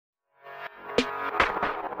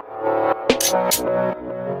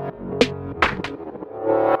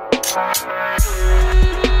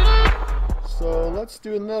So let's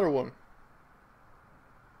do another one.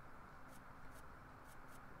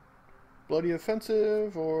 Bloody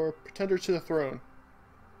Offensive or Pretender to the Throne?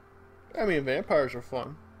 I mean, vampires are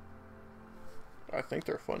fun. I think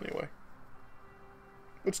they're fun anyway.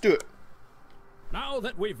 Let's do it. Now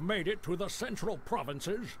that we've made it to the central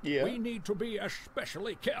provinces, Yeah. we need to be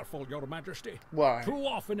especially careful, Your Majesty. Why? Too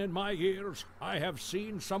often in my years, I have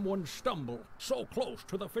seen someone stumble so close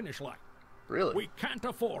to the finish line. Really? We can't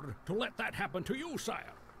afford to let that happen to you,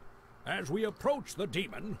 sire. As we approach the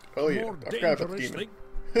demon, Oh, yeah. more I forgot about the dangerously,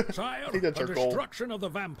 sire, I think that's the our goal. destruction of the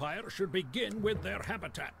vampires should begin with their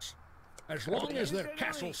habitats. As long as their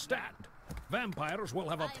castles stand, vampires will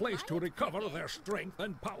have a place to recover their strength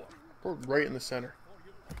and power. We're right in the center.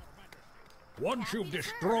 Once you've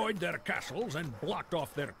destroyed their castles and blocked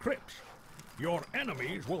off their crypts, your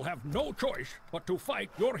enemies will have no choice but to fight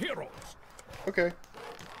your heroes. Okay.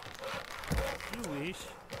 You wish.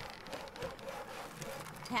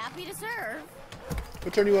 Happy to serve.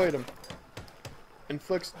 What's our new item?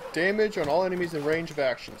 Inflicts damage on all enemies in range of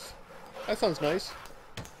actions. That sounds nice.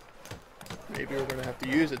 Maybe we're gonna have to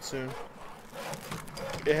use it soon.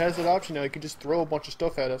 It has that option now. You can just throw a bunch of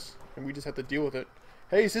stuff at us, and we just have to deal with it.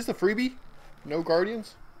 Hey, is this a freebie? No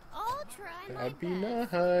guardians? I'll try my That'd be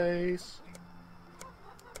best. nice.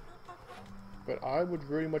 But I would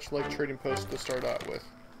very much like trading posts to start out with.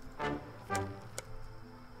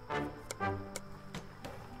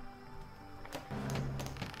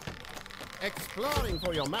 Exploring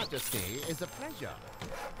for your majesty is a pleasure.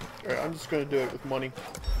 Alright, I'm just gonna do it with money.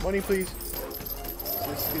 Money, please.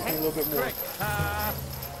 This gives me a little bit more. Right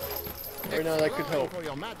now, that could help. For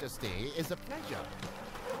your majesty is a pleasure.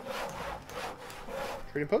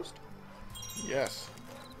 Trading post? Yes.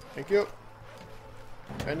 Thank you.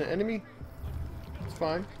 And an enemy? It's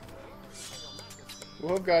fine.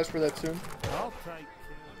 We'll have guys for that soon. I'll take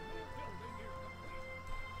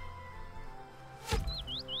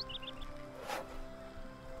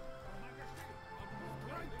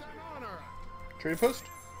Trading post?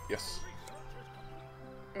 Yes.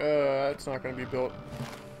 That's not going to be built.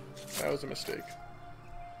 That was a mistake.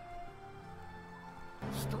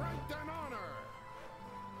 Strength and honor.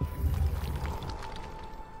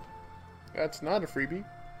 That's not a freebie.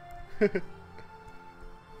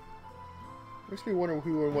 Makes me wonder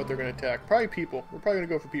who and what they're going to attack. Probably people. We're probably going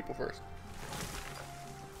to go for people first.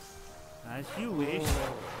 as you wish.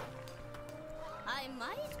 I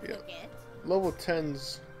might cook it. Level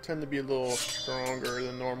 10s tend to be a little stronger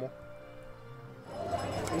than normal.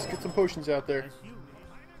 Let's get some potions out there. As you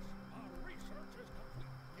wish.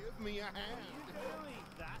 Give me a hand.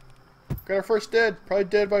 Got our first dead. Probably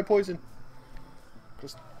dead by poison.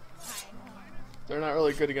 Just, they're not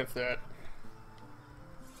really good against that.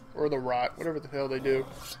 Or the rot. Whatever the hell they do.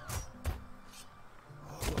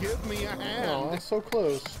 Give me a hand. Oh, that's so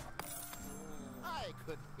close. I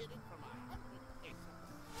could hit it from 100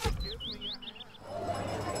 paces. Give me a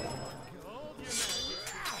hand. Behold your majesty.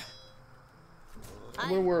 I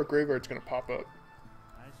wonder where a graveyard's gonna pop up.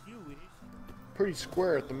 As you wish. Pretty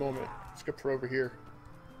square at the moment. Let's go for over here.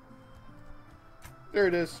 There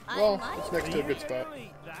it is. Well, it's next to a good spot,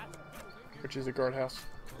 Eat that. which is a guardhouse.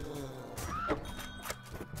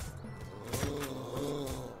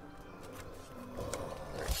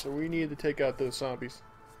 Alright, so we need to take out those zombies.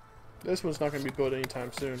 This one's not going to be built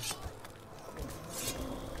anytime soon.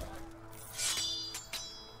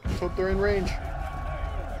 Let's hope they're in range.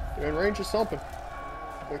 They're in range of something.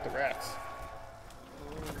 Like the rats.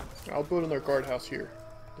 I'll build in their guardhouse here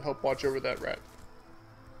to help watch over that rat.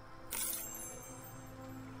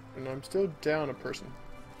 And I'm still down a person.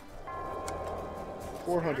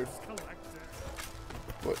 400.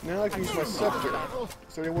 But now I can use my scepter.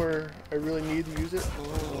 Is there anywhere I really need to use it?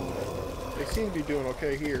 They seem to be doing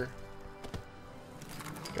okay here.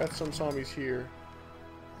 Got some zombies here.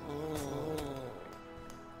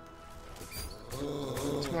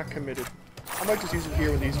 It's not committed. I might just use it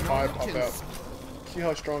here when these 5 pop out. See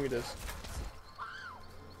how strong it is.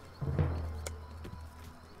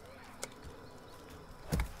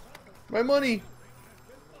 My money!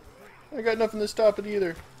 I got nothing to stop it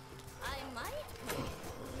either. I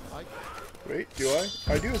might. Wait, do I?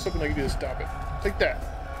 I do have something I can do to stop it. Take that.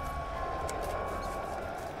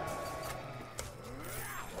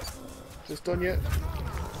 Is this done yet?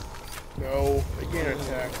 No, they gain an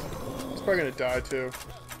attack. It's probably gonna die too.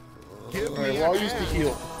 Alright, well I'll use the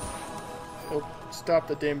heal. It'll stop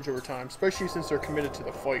the damage over time, especially since they're committed to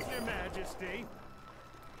the fight. Your majesty.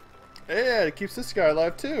 Yeah, it keeps this guy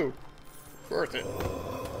alive too. Worth it.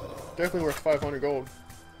 Definitely worth 500 gold.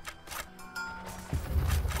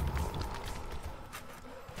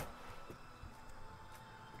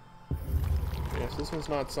 Yes, this one's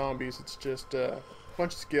not zombies, it's just a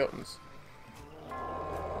bunch of skeletons.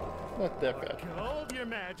 Not that bad. Hold your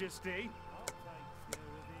majesty.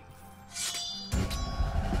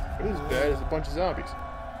 What is bad is a bunch of zombies.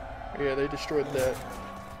 Yeah, they destroyed that.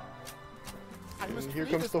 And here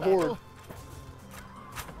comes the horde.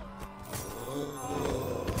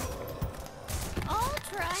 I'll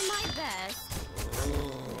try my best.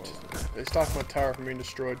 They stopped my tower from being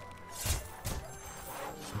destroyed.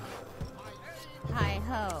 Hi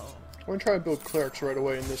ho. I'm gonna try and build clerics right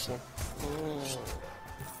away in this one.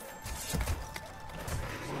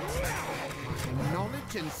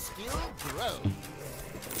 Knowledge and skill grow.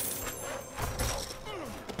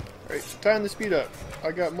 Alright, time to speed up.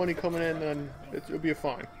 I got money coming in and it'll be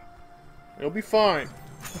fine. It'll be fine. I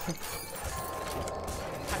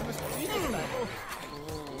must lead this battle.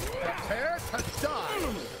 Prepare to die.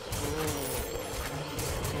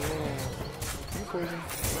 You poison?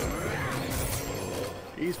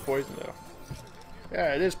 He's poisoned though.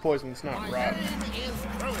 Yeah, it is poison, it's not rot.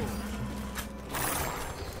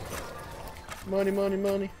 Money, money,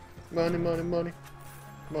 money. Money, money, money.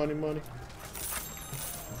 Money, money.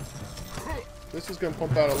 This is gonna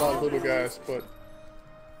pump out a lot of little guys, but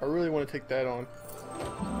I really want to take that on.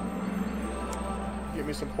 Get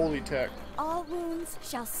me some holy attack. All wounds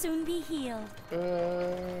shall soon be healed.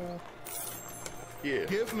 Yeah.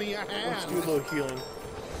 Give me a hand. Let's do a little healing.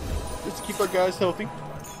 Just to keep our guys healthy.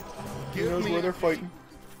 Who knows where they're fighting?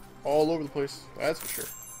 All over the place, that's for sure.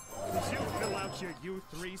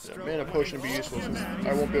 That mana potion would be useful since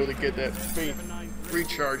I won't be able to get that faint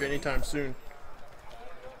recharge anytime soon.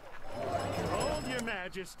 Hold your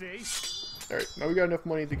majesty. Alright, now we got enough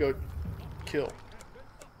money to go kill.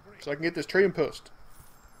 So I can get this trading post.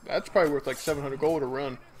 That's probably worth like 700 gold a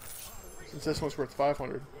run. Since this one's worth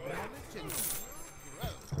 500.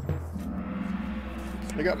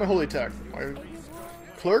 I got my holy attack. My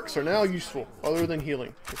clerks are now useful, other than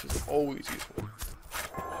healing, which is always useful.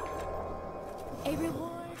 A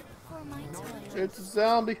reward for my toil. It's a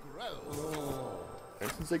zombie.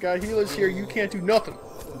 And since they got healers here, you can't do nothing.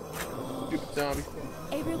 Stupid zombie.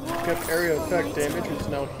 A reward Kept area for effect my damage, toil. which is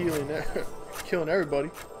now healing, killing everybody.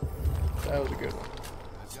 That was a good one.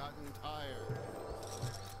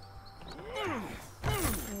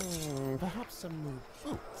 Perhaps some new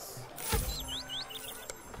boots.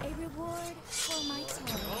 A reward for my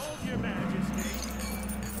toil. Hold your majesty.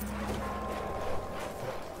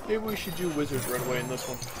 Maybe we should do wizards right away in this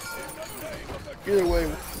one. Either way,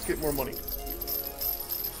 let's get more money.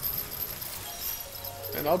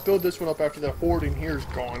 And I'll build this one up after that horde in here is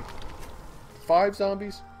gone. 5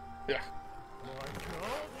 zombies? Yeah.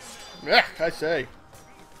 Yeah, I say.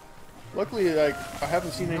 Luckily, like, I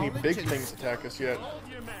haven't seen any big things attack us yet. Hold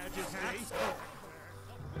your majesty.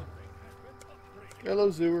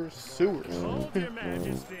 Hello, sewers. Hold your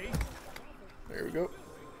majesty. There we go.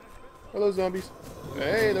 Hello, zombies.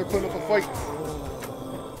 Hey, they're putting up a fight.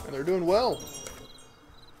 And they're doing well.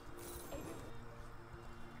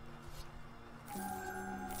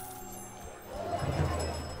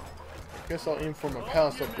 Guess I'll aim for my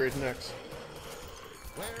palace upgrade next.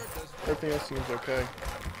 Everything else seems okay.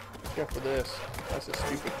 Except for this. That's just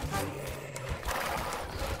stupid.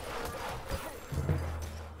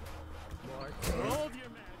 Hold your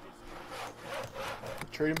majesty.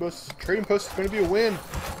 Trading post is going to be a win.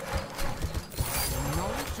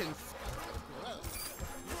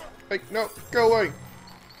 Hey, no, go away.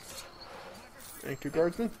 Thank you,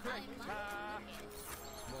 guardsman.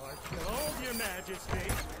 Hold your majesty.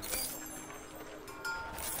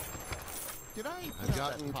 Did I've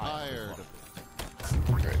gotten tired.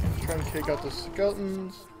 Alright, trying to take out the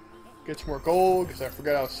skeletons. Get some more gold, because I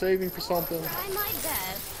forgot I was saving for something. Try my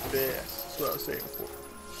best. Yes, that's what I was saving for.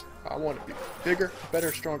 I want to be bigger,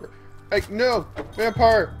 better, stronger. Hey, no!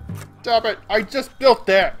 Vampire! Stop it! I just built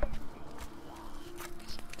that!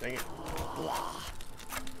 Dang it.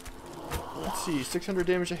 Let's see, 600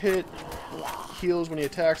 damage a hit. Heals when he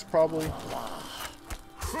attacks, probably.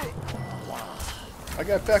 I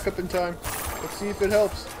got backup in time. Let's see if it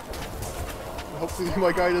helps. Hopefully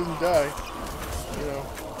my guy doesn't die. You know,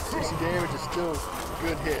 60 damage is still a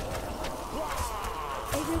good hit.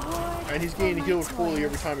 A reward And he's for getting my healed toil. fully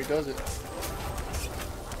every time he does it.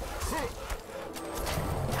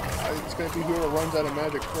 It's gonna be whoever runs out of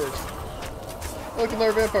magic first. Look,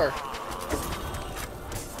 another vampire.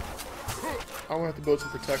 I'm gonna have to build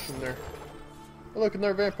some protection there. Oh, look,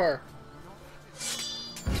 another vampire.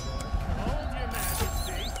 Hold your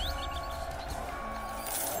majesty.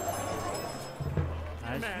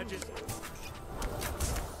 Majesty.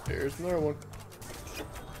 There's another one.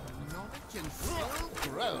 Knowledge and skill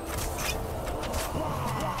grow.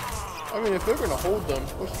 I mean, if they're gonna hold them,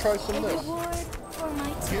 let's try some A of this. reward for my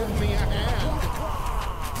Give toil. me a hand.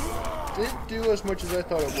 Didn't do as much as I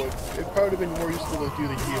thought it would. It probably would have been more useful to do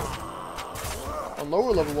the heal. On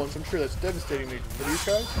lower level ones, I'm sure that's devastating for these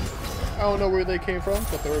guys. I don't know where they came from,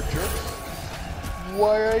 but they're jerks.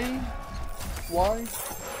 Why? Why?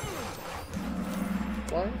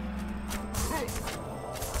 Why?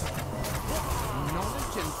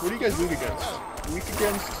 What do you guys weak against? Weak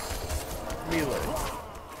against melee.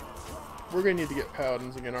 We're gonna need to get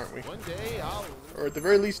paladins again, aren't we? One day I'll. Or at the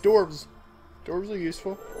very least, dwarves. Dwarves are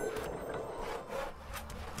useful.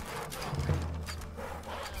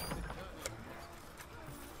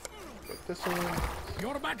 Put this in.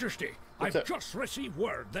 Your Majesty, What's I've that? just received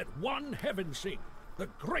word that one Heaven Sing, the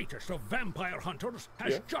greatest of vampire hunters,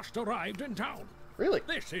 has Yeah. just arrived in town. Really?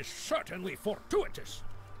 This is certainly fortuitous.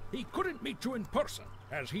 He couldn't meet you in person,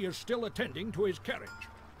 as he is still attending to his carriage.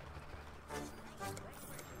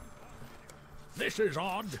 This is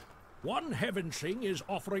odd. One Heaven Sing is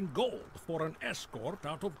offering gold for an escort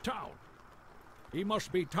out of town. He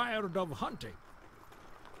must be tired of hunting.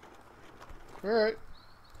 Alright.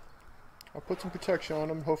 I'll put some protection on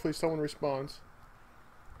him. Hopefully someone responds.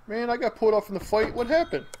 Man, I got pulled off in the fight. What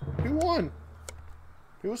happened? Who won?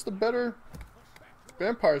 Who was the better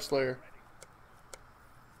vampire slayer?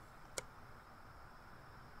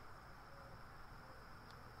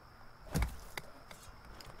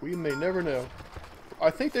 We may never know. I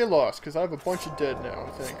think they lost, because I have a bunch of dead now, I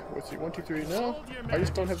think. Let's see, 1, 2, 3, no. I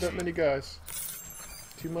just don't have that many guys.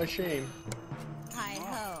 To my shame.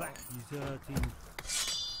 Hi-ho.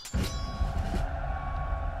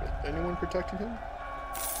 Anyone protecting him?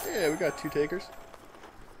 Yeah, we got 2 takers.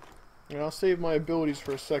 And I'll save my abilities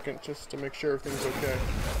for a second, just to make sure everything's okay.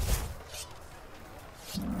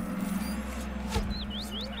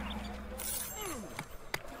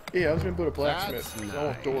 Yeah, I was gonna build a blacksmith. That's I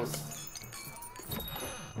want doors.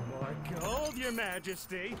 More gold, Your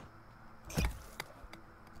Majesty.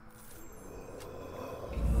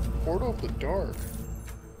 Portal of the Dark.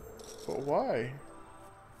 But why?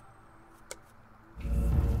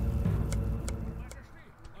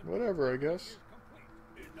 Whatever, I guess.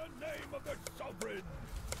 In the name of the sovereign.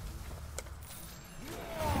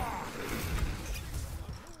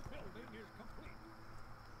 Building is complete.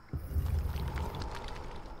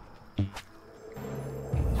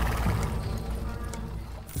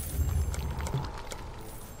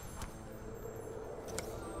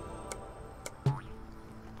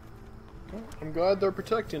 I'm glad they're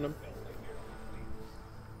protecting him.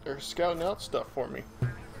 They're scouting out stuff for me.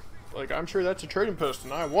 Like, I'm sure that's a trading post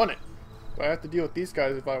and I want it. But I have to deal with these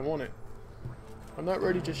guys if I want it. I'm not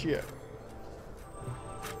ready just yet.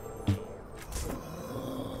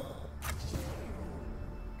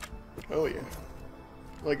 Oh yeah.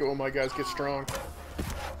 I like it when my guys get strong.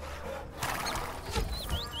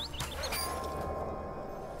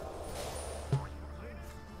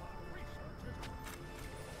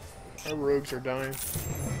 Our rogues are dying.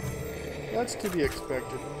 That's to be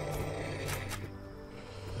expected.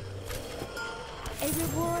 A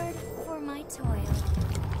reward for my toil.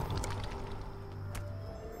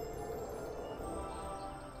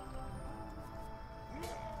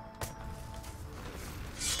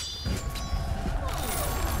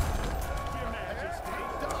 Your Majesty.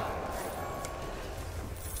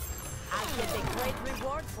 I get a great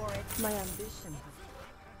reward for it. My ambition.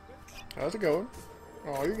 How's it going?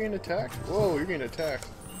 Oh, you're getting attacked? Whoa, you're getting attacked.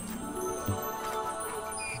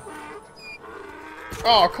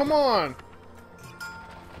 Oh, come on!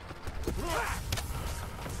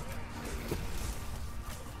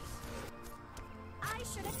 I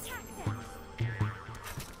should attack them.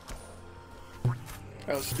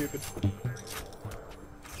 That was stupid.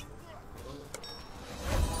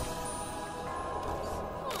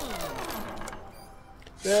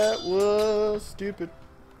 That was stupid.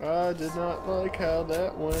 I did not like how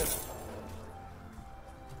that went.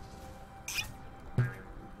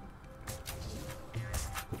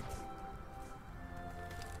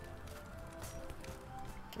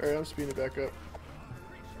 Alright, I'm speeding it back up.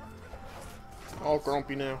 All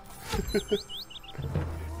grumpy now.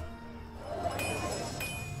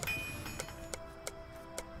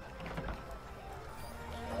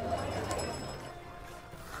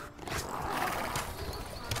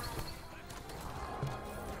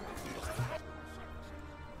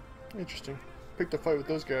 Interesting. Picked a fight with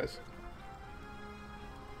those guys.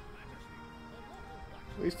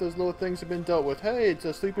 At least those little things have been dealt with. Hey, it's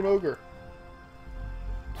a sleeping ogre.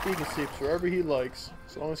 He can sleep wherever he likes,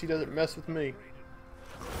 as long as he doesn't mess with me.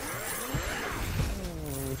 I'll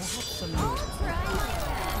try my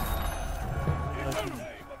best. In the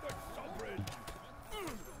name of the sovereign.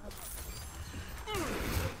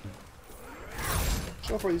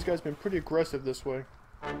 far these guys have been pretty aggressive this way.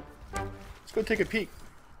 Let's go take a peek.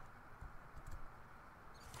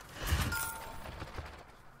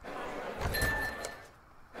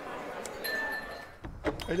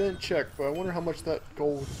 I didn't check, but I wonder how much that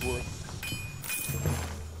gold is worth.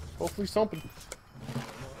 Hopefully something.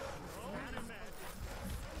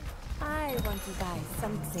 I want to buy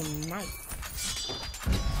something nice.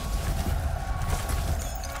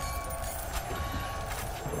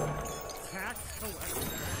 Tax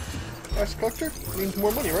collector. Tax collector means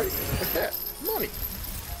more money, right? Like that. Money.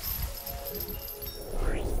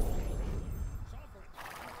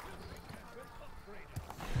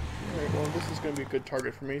 Alright, well this is going to be a good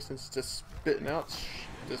target for me since it's just spitting out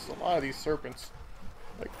just a lot of these serpents.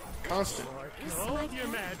 Like, constant. Behold, your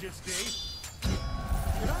majesty.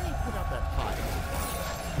 Did I put out that fire?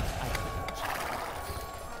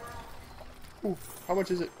 Ooh, how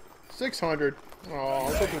much is it? 600. Oh, I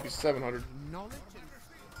was hoping it would be 700. Knowledge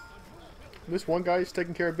This one guy is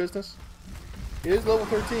taking care of business. He is level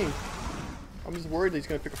 13. I'm just worried that he's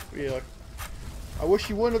gonna pick a. Yeah, like, I wish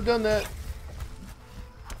he wouldn't have done that.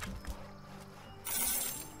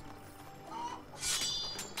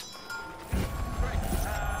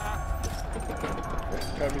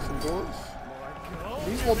 Got me some doors.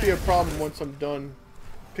 These won't be a problem once I'm done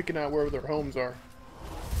picking out wherever their homes are.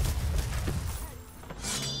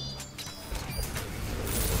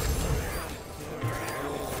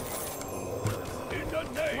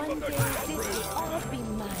 One day this will all be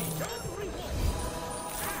mine.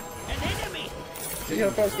 See how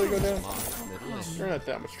fast they go down? They're not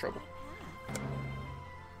that much trouble.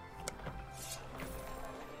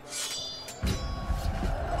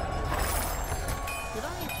 Did I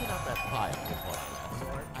put out that fire before?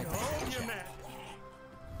 Behold, your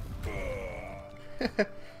majesty.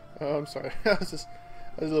 Oh, I'm sorry. that was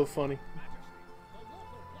a little funny.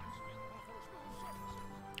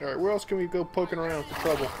 Alright, where else can we go poking around for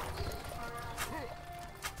trouble?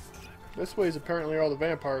 This way is apparently all the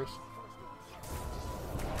vampires.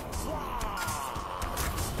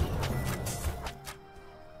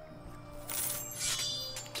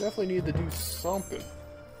 Definitely need to do something.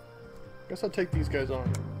 Guess I'll take these guys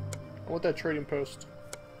on. I want that trading post.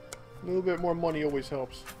 A little bit more money always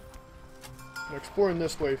helps. And exploring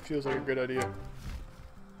this way feels like a good idea.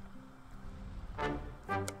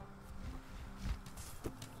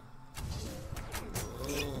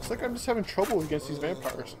 It's like I'm just having trouble against these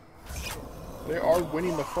vampires. They are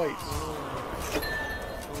winning the fights.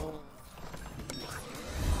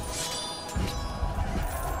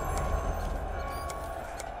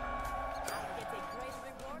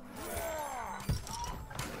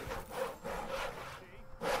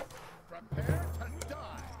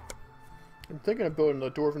 I'm thinking of building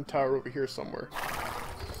a dwarven tower over here somewhere.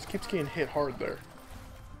 Just keeps getting hit hard there.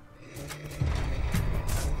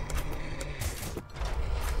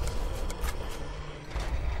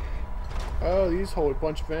 Oh, these hold a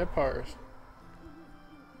bunch of vampires.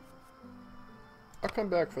 I'll come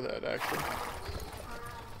back for that, actually.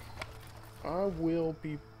 I will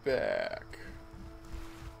be back.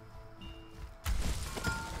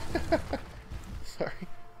 Sorry.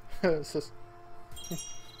 It's just... it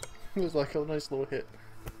was like a nice little hit.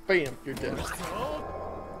 Bam! You're dead.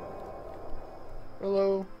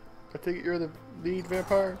 Hello? I take it you're the lead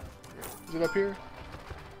vampire? Is it up here?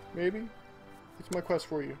 Maybe? It's my quest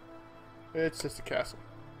for you. It's just a castle.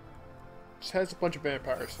 Just has a bunch of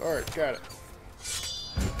vampires. Alright, got it.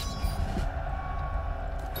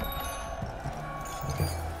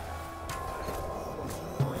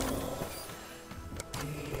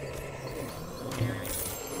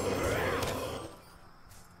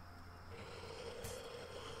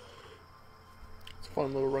 It's a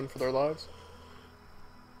fun little run for their lives.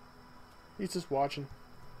 He's just watching.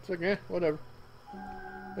 It's like, eh, whatever.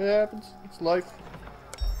 It happens. It's life.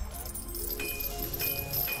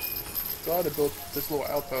 Glad I built this little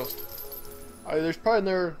outpost. There's probably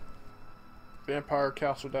another vampire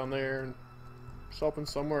castle down there and something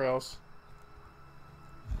somewhere else.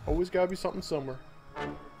 Always gotta be something somewhere.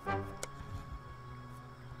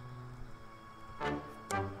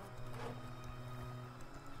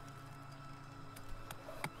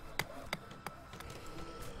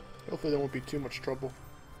 Hopefully there won't be too much trouble.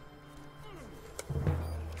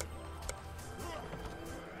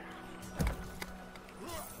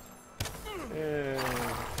 And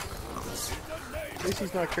at least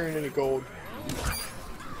he's not carrying any gold.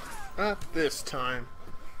 Not this time.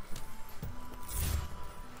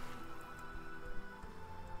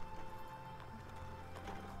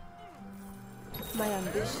 My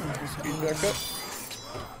ambition is Speed back up.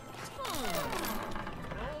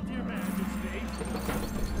 Behold, your majesty.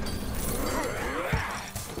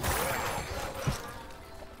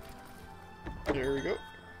 There we go.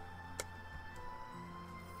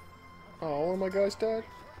 Oh, one of my guys died.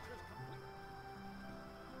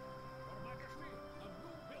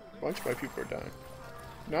 A bunch of my people are dying.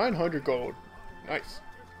 900 gold. Nice.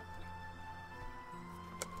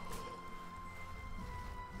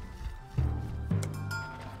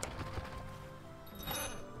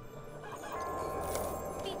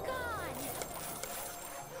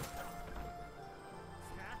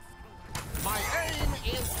 My aim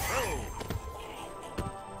is true.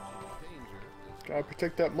 Gotta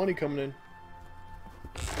protect that money coming in.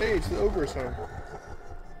 Hey, it's the ogre's home.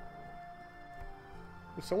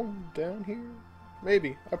 Is someone down here?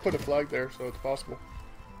 Maybe. I put a flag there, so it's possible.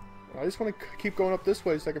 I just want to keep going up this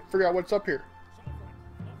way so I can figure out what's up here.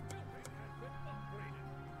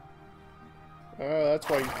 Oh, that's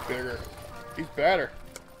why he's bigger. He's badder.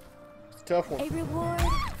 It's a tough one. A reward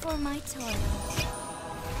for my toil.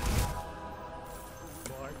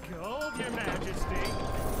 More gold, Your Majesty.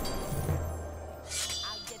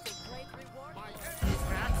 I get the great reward.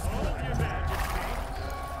 That's gold, Your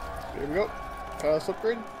Majesty. There we go. Palace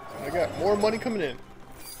upgrade. I got more money coming in.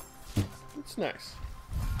 It's nice.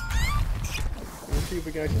 Let's see if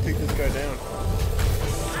we can actually take this guy down.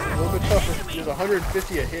 A little bit tougher. He has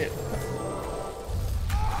 150 a hit.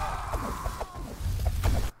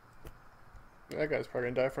 That guy's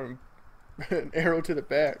probably gonna die from an arrow to the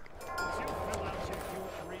back.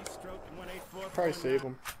 Probably save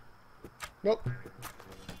him. Nope.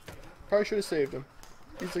 Probably should have saved him.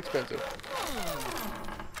 He's expensive.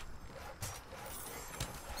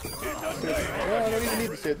 Well, I don't even need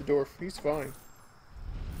to save the dwarf. He's fine.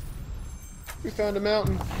 We found a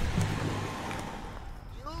mountain.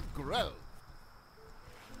 You'll grow.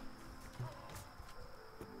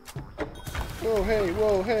 Whoa, hey,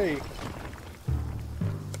 whoa, hey.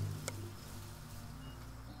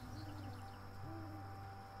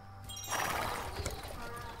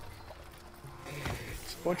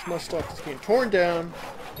 It's a bunch of my stuff that's getting torn down,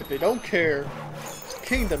 but they don't care. It's the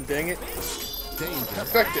kingdom, dang it. Danger.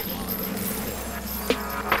 Effective.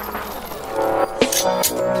 I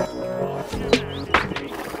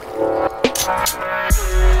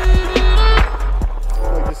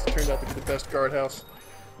feel like this has turned out to be the best guardhouse.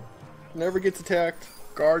 Never gets attacked.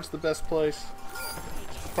 Guard's the best place.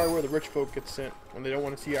 It's probably where the rich folk get sent when they don't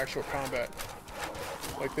want to see actual combat.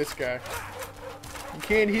 Like this guy. You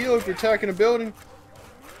can't heal if you're attacking a building.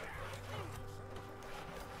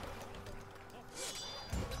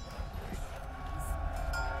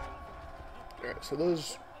 Alright, so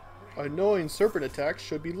those annoying serpent attacks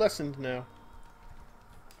should be lessened now.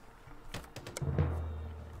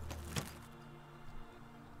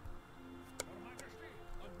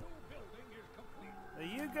 Are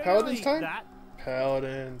you gonna Paladins eat time? that?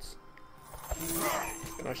 Paladins.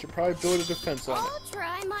 And I should probably build a defense on I'll it.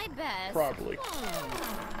 try my best. Probably.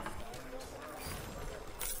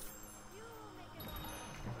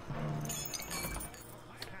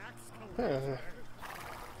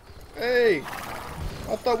 Hey!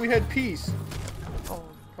 I thought we had peace. Oh,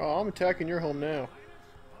 I'm attacking your home now.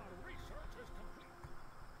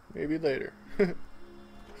 Maybe later.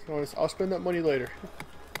 I'll spend that money later.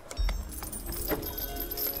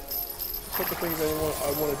 A couple things I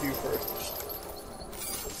want to do first.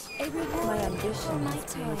 A reward My ambition for my is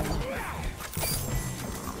toil.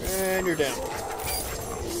 And you're down.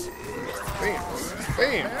 Bam!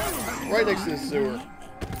 Bam! Right next to the sewer.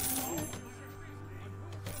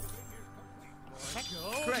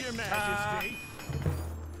 Gold, Your Majesty.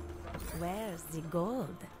 Where's the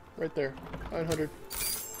gold? Right there. 900.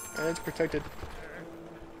 And it's protected.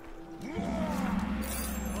 Gold,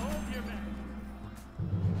 Your Majesty.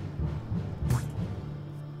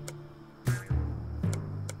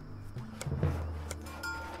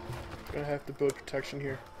 Gonna have to build protection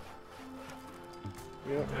here.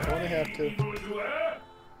 Yep, gonna have to.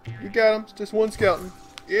 You got him. It's just one skeleton.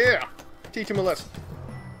 Yeah! Teach him a lesson.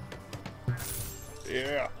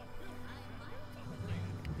 Yeah.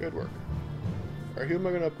 Good work. Alright, who am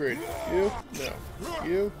I gonna upgrade? You? No.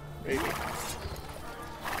 You? Maybe.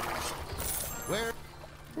 Where?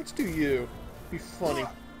 Let's do you. Be funny.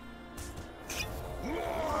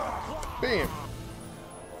 Bam!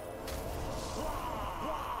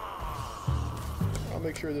 I'll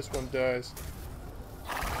make sure this one dies.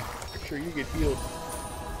 Make sure you get healed.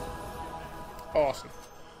 Awesome.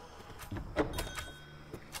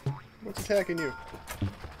 What's attacking you?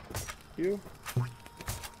 You?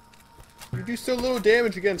 You do so little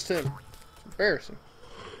damage against him. It's embarrassing.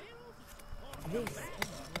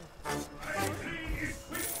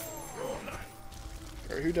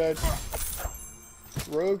 Alright, who died?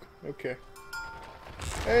 Rogue? Okay.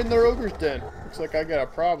 And the ogre's den. Looks like I got a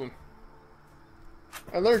problem.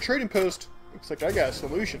 Another trading post. Looks like I got a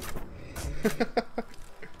solution.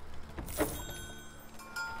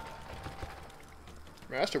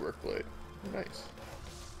 Masterwork blade. Nice.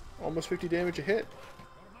 Almost 50 damage a hit.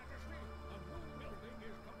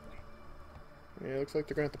 Yeah, looks like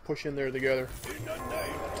they're gonna have to push in there together.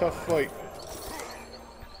 Tough fight.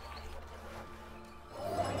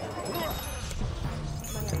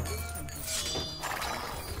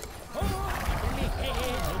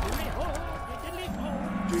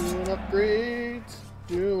 Doing upgrades.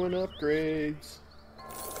 Doing upgrades.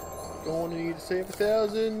 Going to need to save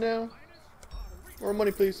 1,000 now. More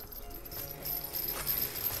money, please.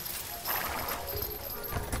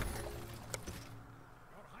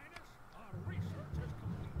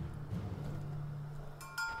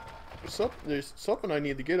 There's something I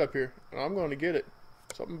need to get up here, and I'm going to get it.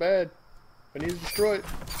 Something bad. I need to destroy it.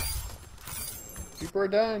 People are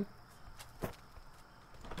dying.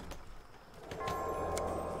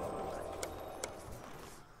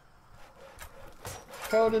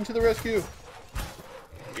 Paladin to the rescue.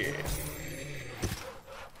 Yeah.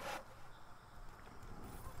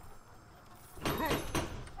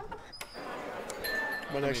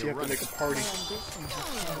 Might actually have to make a party.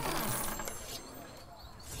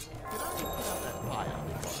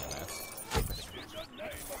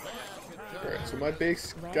 Alright, so my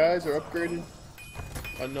base guys are upgraded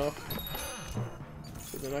enough.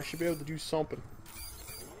 So then I should be able to do something.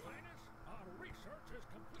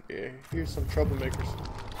 Yeah, here's some troublemakers.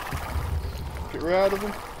 Get rid of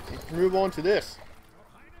them. We can move on to this.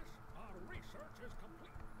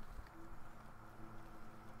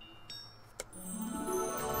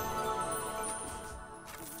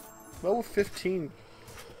 Level 15.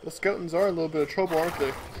 The Skeletons are in a little bit of trouble, aren't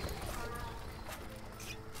they?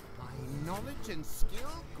 My knowledge and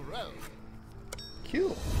skill grow.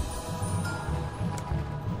 Cool.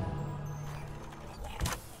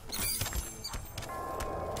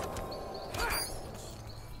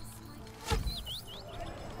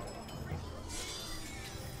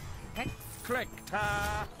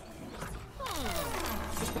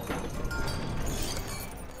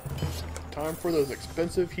 Time for those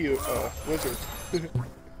expensive wizards.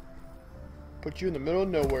 Put you in the middle of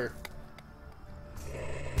nowhere.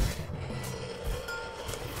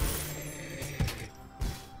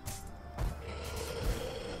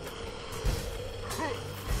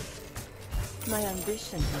 My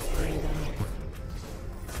ambition has paid off.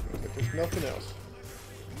 But there's nothing else.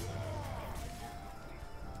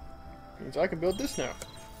 Means I can build this now.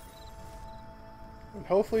 And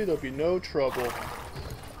hopefully there'll be no trouble.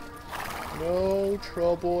 No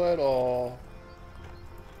trouble at all.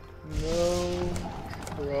 No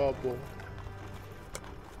trouble.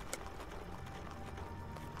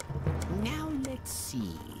 Now let's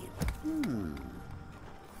see.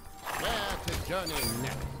 Where to journey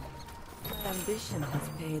next? My ambition has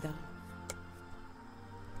paid off.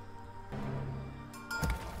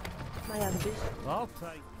 My ambition. I'll take care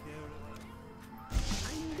of it.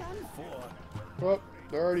 I'm done for. Well,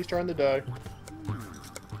 they're already starting to die.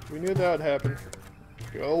 We knew that would happen.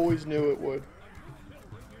 We always knew it would.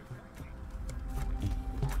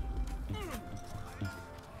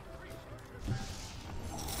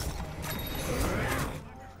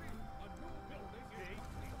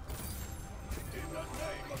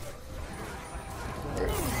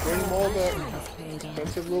 Alright, bring them all back.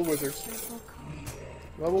 Expensive little wizards.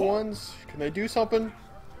 Level 1s, can they do something?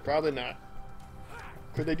 Probably not.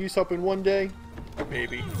 Could they do something one day?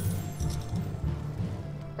 Maybe.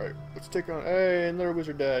 Alright, let's take on. Hey, another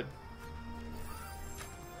wizard died.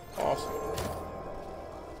 Awesome.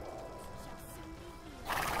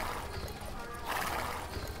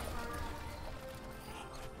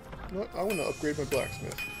 You know what? I want to upgrade my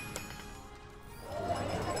blacksmith.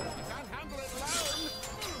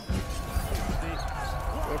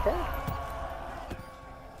 Vampire?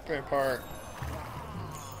 Vampire.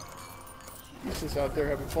 He's just out there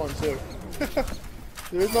having fun too.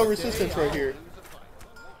 There's no resistance right here.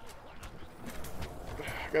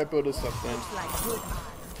 Gotta build this up then.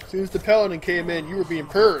 As soon as the paladin came in, you were being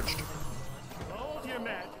purged. Hold your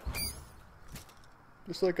magic.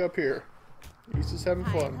 Just like up here. He's just having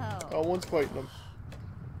fun. No one's fighting him.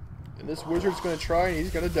 And this wizard's gonna try and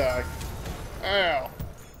he's gonna die. Ow!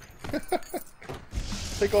 I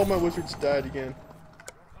think all my wizards died again.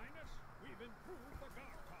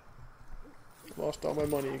 Lost all my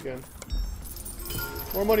money again.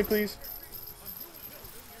 More money, please.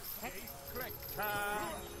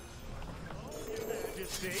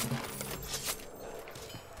 Majesty.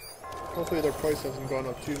 Hopefully their price hasn't gone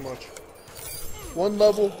up too much. One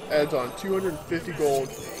level adds on 250 gold.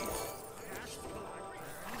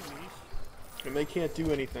 And they can't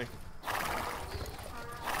do anything.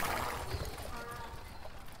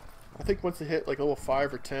 I think once they hit like level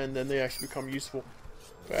 5 or 10, then they actually become useful.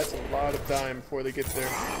 But that's a lot of time before they get there.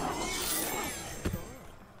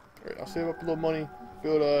 Alright, I'll save up a little money.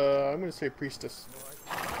 Build a, I'm gonna say priestess.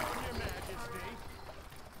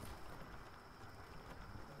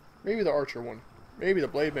 Maybe the archer one. Maybe the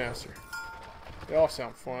blade master. They all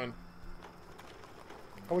sound fun.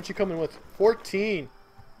 How much you coming with? 14!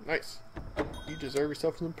 Nice. You deserve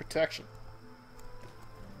yourself some protection.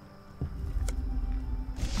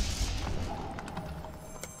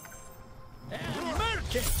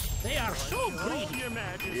 Merchants! They are so greedy!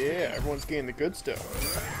 Yeah, everyone's getting the good stuff.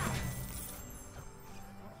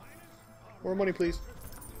 More money, please.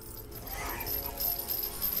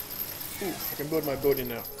 Ooh, I can build my building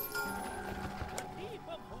now.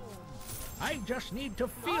 I just need to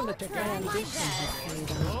feel it again.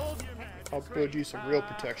 I'll build you some real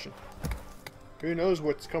protection. Who knows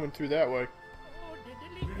what's coming through that way?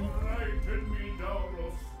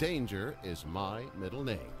 Danger is my middle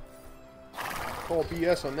name. Call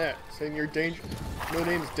BS on that. Saying your danger, no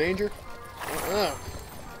name is Danger?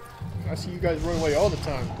 I see you guys run away all the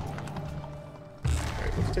time.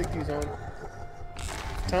 Alright, let's take these on.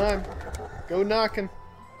 It's time. Go knocking.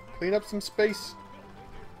 Clean up some space.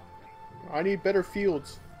 I need better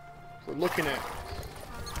fields for looking at.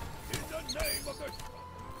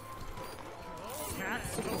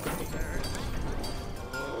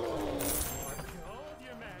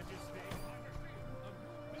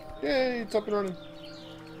 Yay, it's up and running.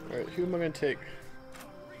 Alright, who am I going to take?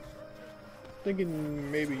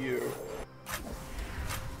 Thinking maybe you.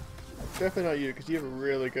 Definitely not you, because you have a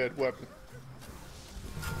really good weapon.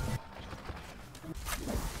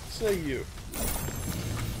 Say you.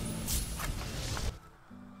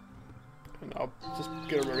 And I'll just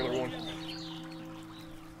get a regular one.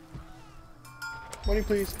 Money,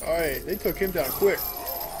 please. Alright, they took him down quick.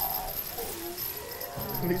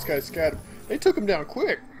 These guys scattered. They took him down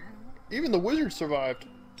quick. Even the wizard survived.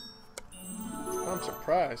 I'm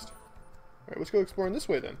surprised. Alright, let's go exploring this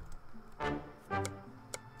way then.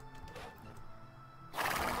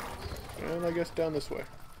 And I guess down this way.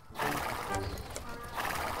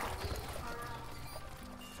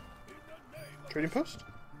 Trading post?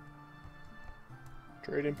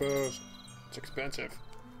 Trading post. It's expensive.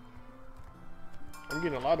 I'm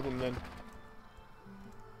getting a lot of them then.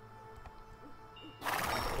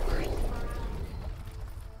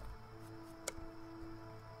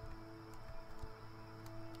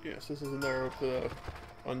 Yes, this is in there with the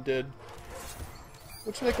Undead.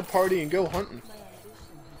 Let's make a party and go hunting.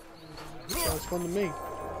 Sounds fun to me.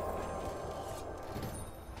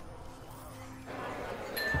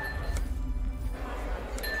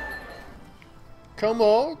 Come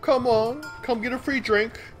on, come on. Come get a free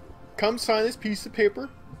drink. Come sign this piece of paper.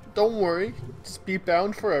 Don't worry. Just be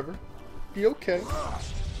bound forever. Be okay.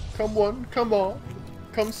 Come on, come on.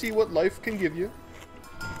 Come see what life can give you.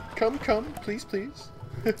 Come, come, please, please.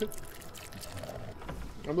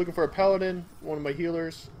 I'm looking for a paladin, one of my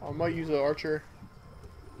healers. I might use an archer.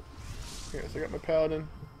 Yes, I got my paladin.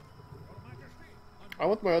 I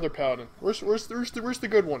want my other paladin. Where's the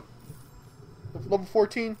good one? Level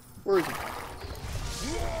 14? Where is he?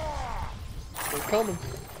 They're coming.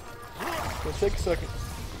 It's gonna take a second.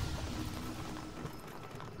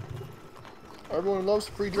 Everyone loves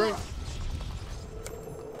a free drink.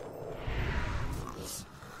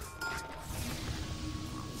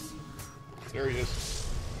 There he is.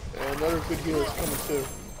 And another good healer is coming too.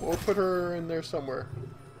 We'll put her in there somewhere.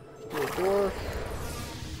 Let's do a door.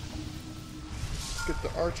 Let's get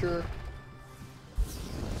the archer.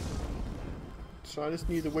 So I just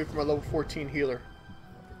need to wait for my level 14 healer.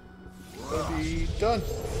 That'll be done.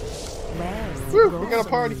 Woo! We got a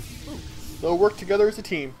party. They'll work together as a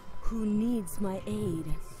team. Who needs my aid?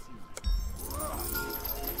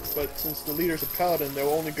 But since the leader's a paladin, they'll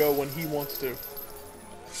only go when he wants to.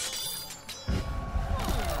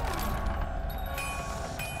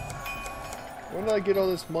 When did I get all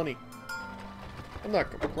this money? I'm not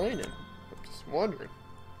complaining. I'm just wondering.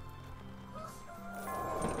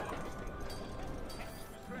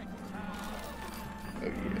 Oh yeah,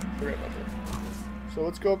 forgot about that. So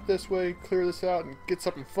let's go up this way, clear this out, and get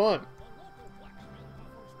something fun.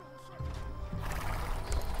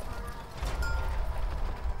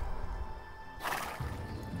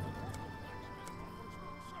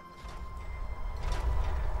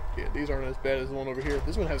 Yeah, these aren't as bad as the one over here.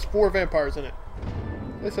 This one has 4 vampires in it.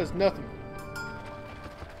 This has nothing.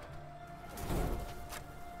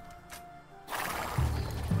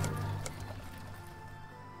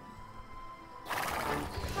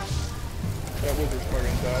 That wizard's probably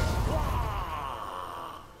gonna die.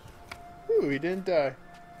 Ooh, he didn't die.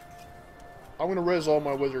 I'm gonna res all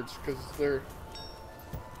my wizards because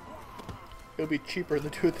it'll be cheaper to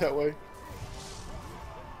do it that way.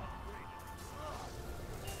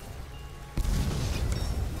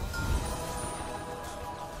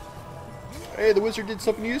 Hey, the wizard did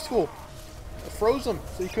something useful. I froze him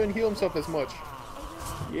so he couldn't heal himself as much.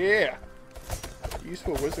 Yeah,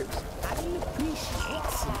 useful wizards.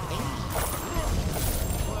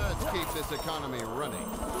 Let's keep this economy running.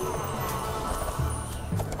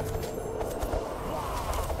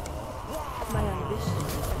 My ambition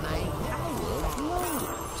is my power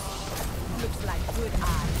grows. Looks like good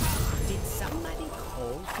odds. Did somebody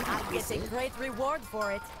call for the I get a great reward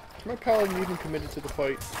for it. Is my paladin even committed to the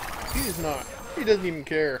fight? He is not. He doesn't even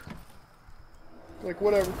care. Like,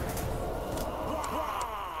 whatever.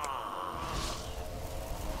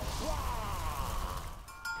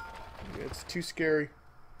 Yeah, it's too scary.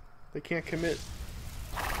 They can't commit.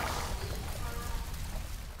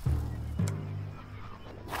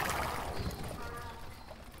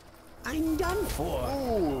 I'm done for.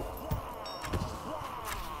 Oh,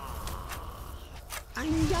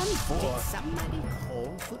 I'm done for. Did somebody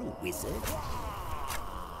call for a wizard?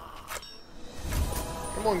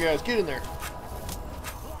 come on, guys, get in there.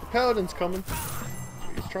 The paladin's coming.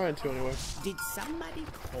 He's trying to, anyway. Did somebody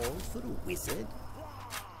call for a wizard?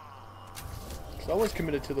 Someone's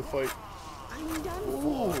committed to the fight. I'm done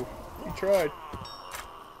for. Ooh, he tried.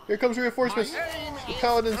 Here comes reinforcements. The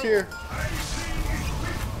paladin's here.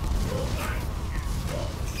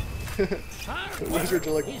 The wizards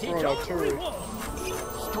are like throwing artillery.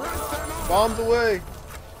 Bombs away.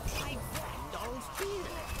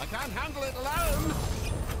 I can't handle it alone.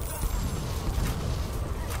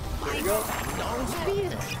 There you go.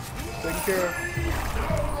 Taken care of.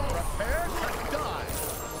 Prepare to die.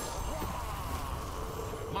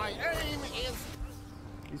 My aim is...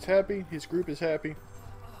 He's happy. His group is happy.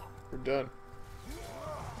 We're done.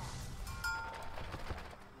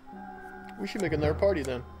 We should make another party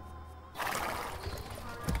then.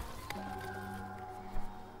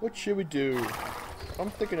 What should we do? I'm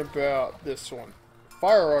thinking about this one.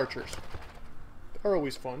 Fire archers. They're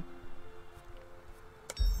always fun.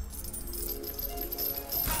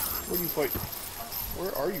 Where are you fighting?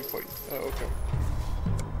 Where are you fighting? Oh, okay.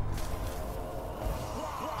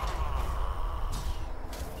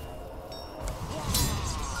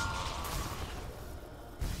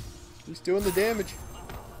 He's doing the damage.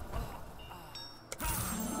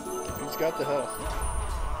 He's got the health.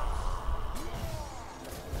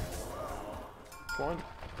 Fun.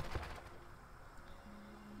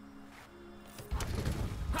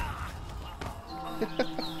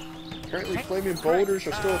 Apparently flaming boulders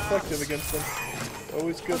are still effective against them.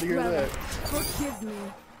 Always good to hear that. Forgive me.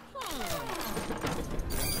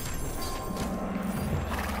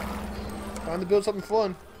 Time to build something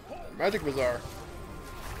fun. Magic Bazaar.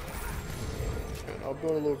 And I'll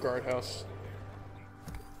build a little guardhouse.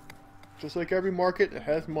 Just like every market, it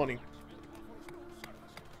has money.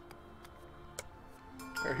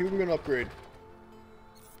 Alright, who are we going to upgrade?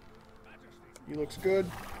 He looks good.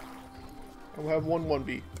 And we'll have one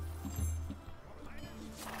 1B.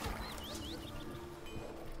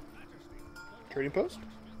 Trading post?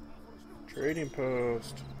 Trading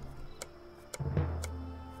post.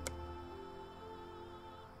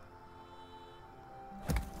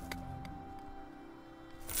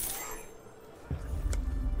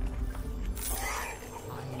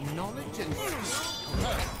 knowledge and...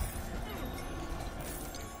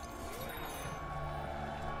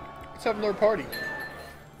 Let's have another party.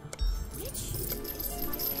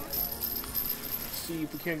 See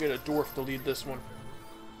if we can't get a dwarf to lead this one.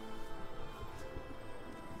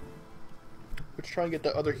 Let's try and get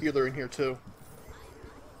the other healer in here too.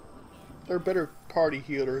 They're better party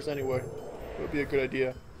healers anyway. It would be a good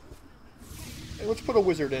idea. And let's put a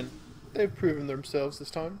wizard in. They've proven themselves this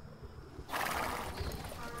time.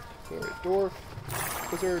 So, dwarf,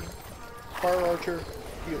 wizard, fire archer,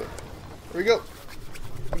 healer. There we go.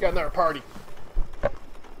 We got another party.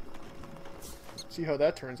 See how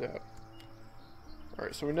that turns out.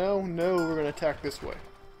 Alright, so we now know we're going to attack this way.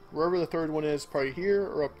 Wherever the third one is, probably here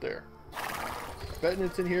or up there. Betting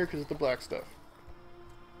it's in here because it's the black stuff.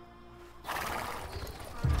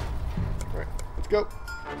 Alright, let's go.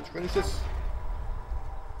 Let's finish this.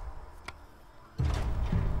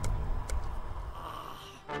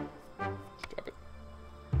 Stop it.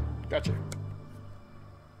 Gotcha.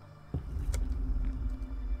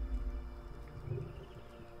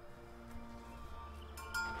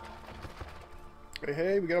 Hey,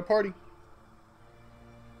 hey, we got a party.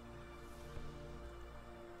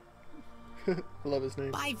 I love his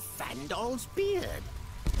name. By Fandol's beard.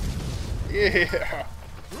 Yeah.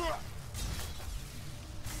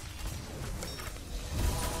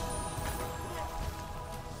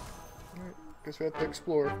 Alright, guess we have to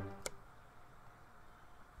explore.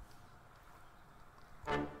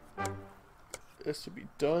 This will be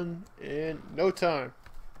done in no time.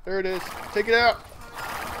 There it is. Take it out.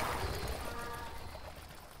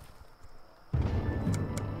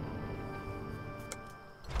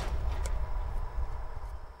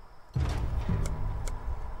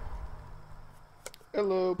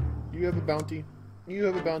 Hello. You have a bounty. You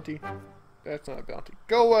have a bounty. That's not a bounty.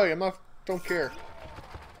 Go away. I'm not. Don't care.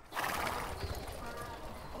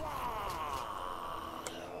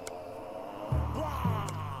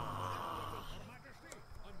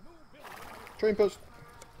 Train post.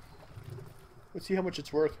 Let's see how much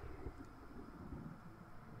it's worth.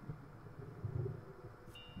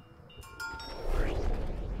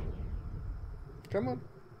 Come on.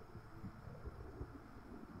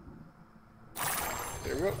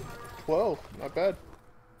 There we go. 12. Not bad.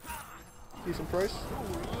 Decent price.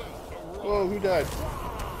 Whoa, who died?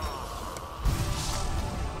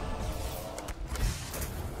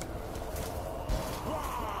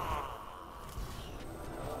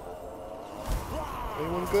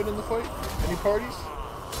 Anyone good in the fight? Any parties?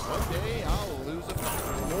 One day I'll lose a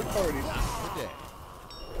fight. No parties.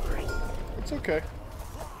 Today. It's okay.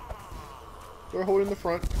 They're holding the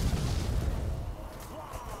front.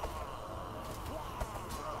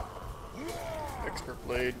 Expert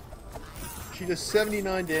blade. She does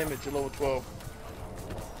 79 damage at level 12.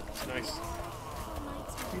 It's nice.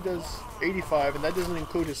 He does 85, and that doesn't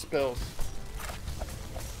include his spells.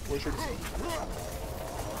 Where's her?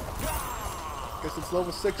 Guess it's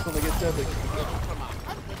level 6 when they get deadly.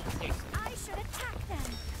 I should attack them.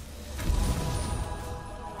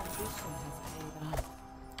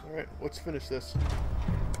 Alright, let's finish this.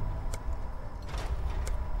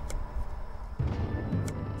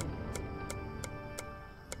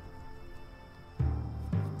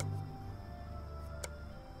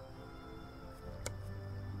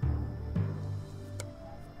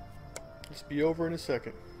 This will be over in a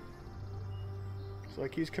second. Looks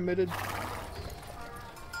like he's committed.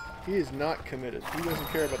 He is not committed. He doesn't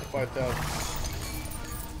care about the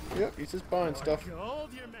 5,000. Yep, he's just buying stuff.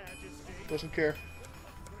 Behold your Majesty. Doesn't care.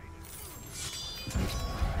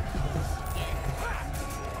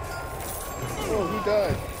 Oh, he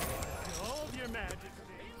died. Behold your Majesty.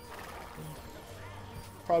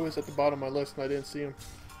 Probably was at the bottom of my list and I didn't see him.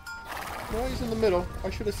 No, he's in the middle.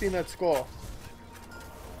 I should have seen that skull.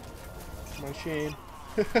 My shame.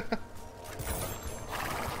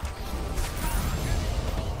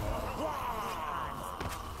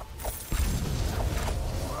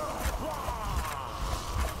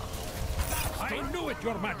 I knew it,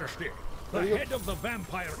 Your Majesty. The head of the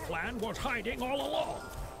vampire clan was hiding all along.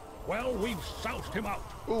 Well, we've soused him out.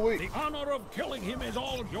 Oh, wait. The honor of killing him is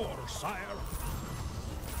all yours, sire.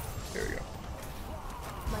 There we go.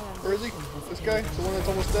 Where is he? This guy? The one that's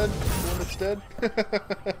almost dead? The one that's dead?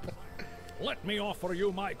 Let me offer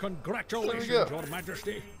you my congratulations, Your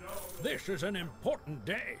Majesty. This is an important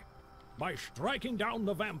day. By striking down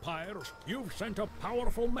the vampires, you've sent a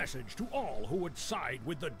powerful message to all who would side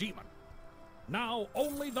with the demon. Now,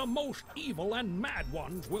 only the most evil and mad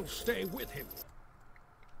ones will stay with him.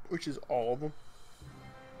 Which is all of them.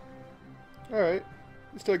 Alright.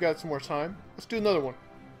 We still got some more time. Let's do another one.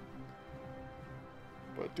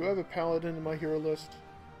 But do I have a paladin in my hero list?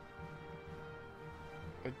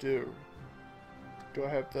 I do. Do I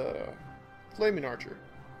have the flaming archer?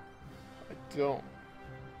 I don't.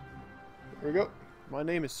 There we go. My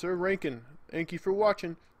name is Sir Rankin. Thank you for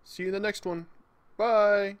watching. See you in the next one.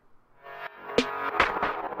 Bye!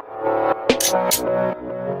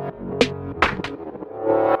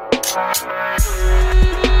 Thank you.